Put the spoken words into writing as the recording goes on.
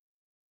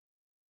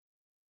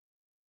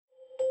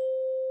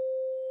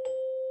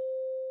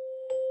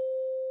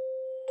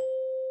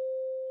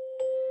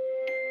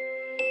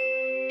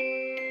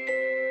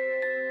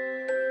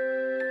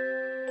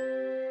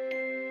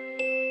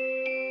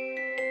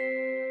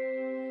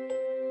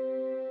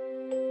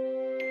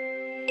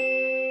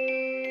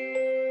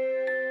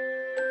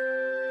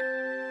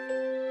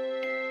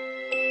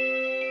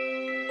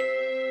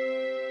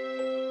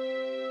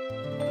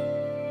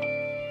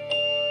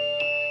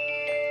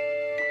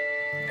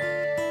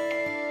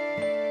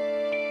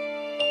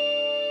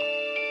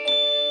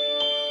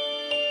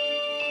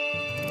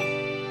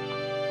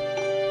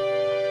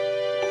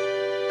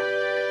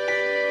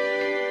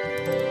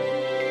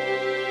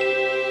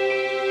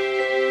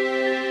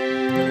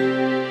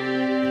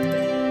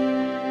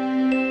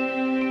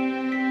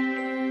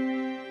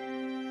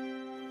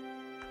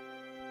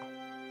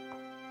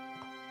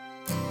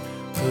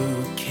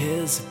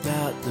cares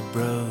about the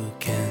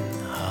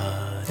broken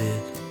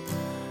hearted?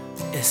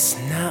 It's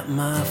not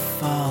my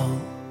fault.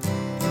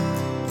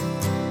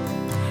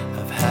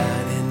 I've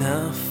had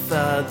enough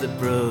of the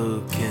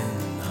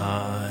broken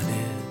hearted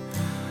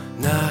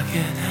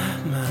knocking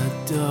at my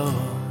door.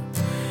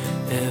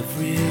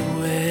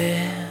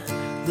 Everywhere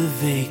the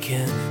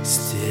vacant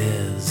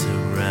stares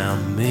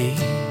around me,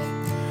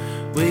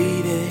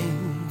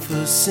 waiting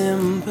for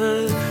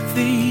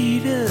sympathy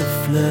to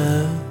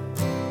flow.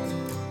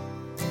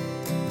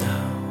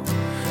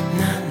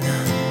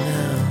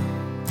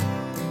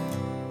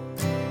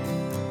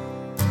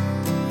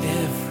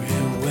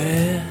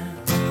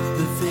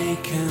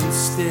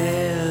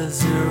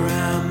 Stares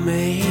around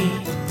me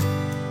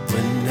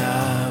when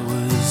I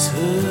was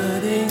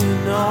hurting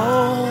and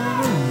all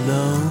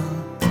alone.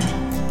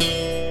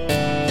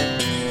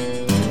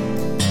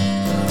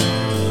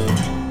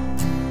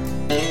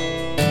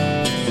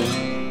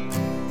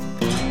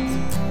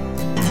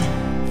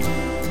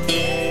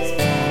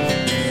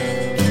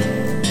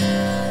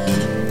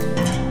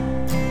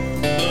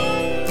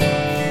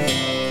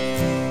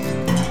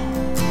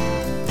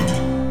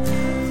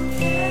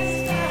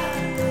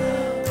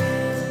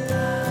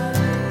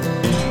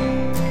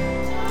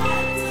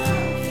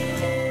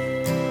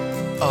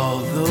 All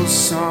those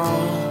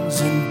songs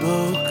and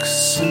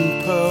books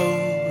and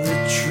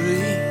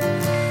poetry,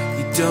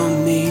 you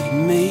don't need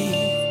me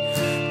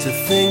to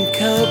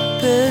think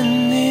up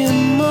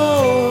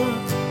anymore.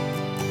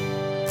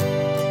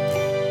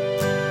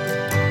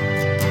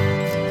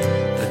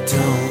 I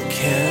don't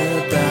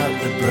care about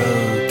the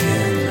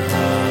broken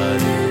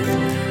hearted,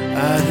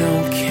 I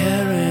don't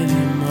care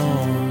anymore.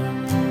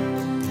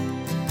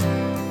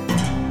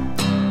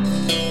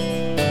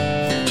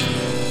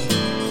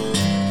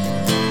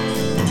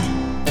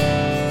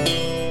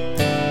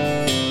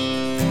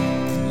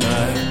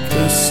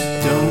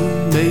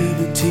 Made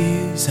of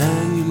tears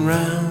hanging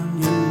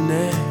round your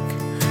neck,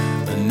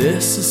 a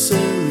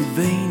necessary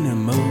vein, a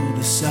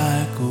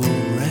motorcycle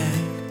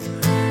wreck.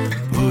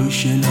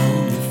 Pushing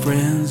on your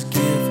friends,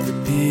 give the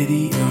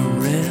pity a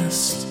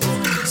rest.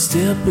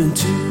 Step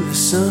into the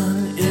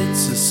sun,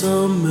 it's a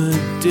summer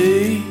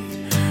day.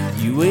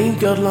 You ain't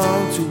got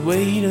long to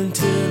wait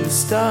until it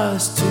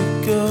starts to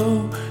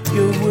go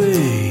your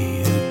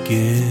way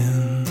again.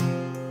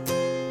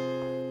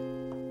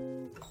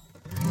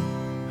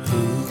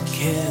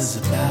 Cares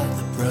about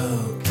the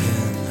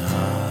broken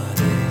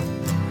hearted?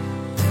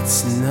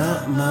 It's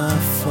not my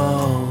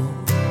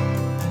fault.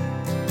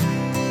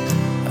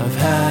 I've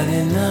had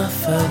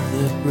enough of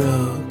the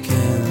broken